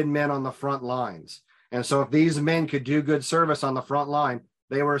 we needed men on the front lines. And so if these men could do good service on the front line,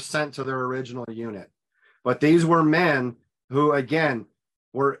 they were sent to their original unit. But these were men who, again,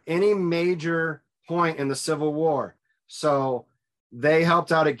 were any major point in the Civil War. So they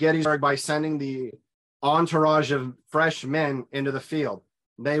helped out at Gettysburg by sending the entourage of fresh men into the field.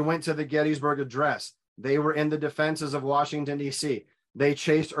 They went to the Gettysburg Address. They were in the defenses of Washington, D.C. They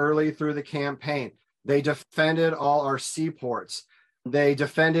chased Early through the campaign. They defended all our seaports. They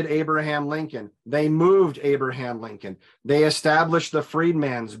defended Abraham Lincoln. They moved Abraham Lincoln. They established the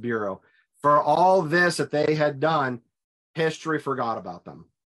Freedmen's Bureau. For all this that they had done, history forgot about them.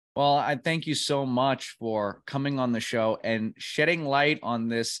 Well, I thank you so much for coming on the show and shedding light on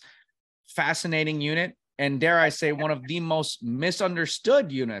this fascinating unit, and dare I say, one of the most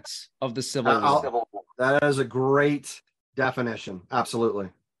misunderstood units of the Civil War. That is a great definition. Absolutely.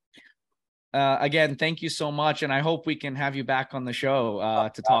 Again, thank you so much, and I hope we can have you back on the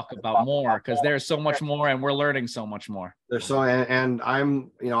show to talk about more, because there's so much more, and we're learning so much more. And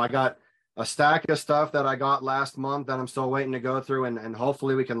I'm, I got a stack of stuff that I got last month that I'm still waiting to go through, and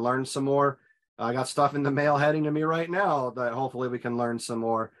hopefully we can learn some more. I got stuff in the mail heading to me right now that hopefully we can learn some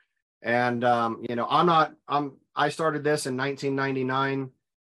more. And I started this in 1999,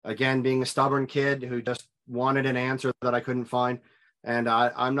 again, being a stubborn kid who just wanted an answer that I couldn't find. And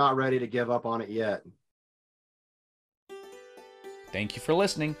I'm not ready to give up on it yet. Thank you for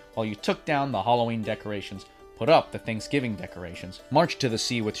listening while you took down the Halloween decorations, put up the Thanksgiving decorations, marched to the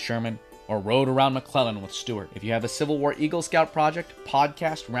sea with Sherman, or rode around McClellan with Stuart. If you have a Civil War Eagle Scout project,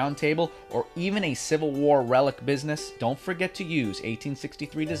 podcast, roundtable, or even a Civil War relic business, don't forget to use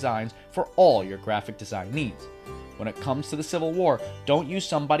 1863 Designs for all your graphic design needs. When it comes to the Civil War, don't use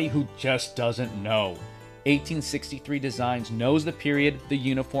somebody who just doesn't know. 1863 Designs knows the period, the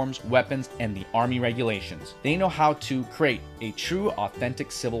uniforms, weapons, and the Army regulations. They know how to create a true,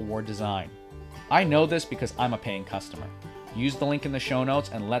 authentic Civil War design. I know this because I'm a paying customer. Use the link in the show notes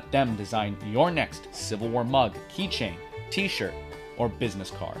and let them design your next Civil War mug, keychain, t-shirt, or business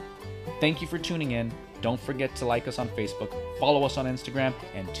card. Thank you for tuning in. Don't forget to like us on Facebook, follow us on Instagram,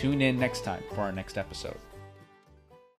 and tune in next time for our next episode.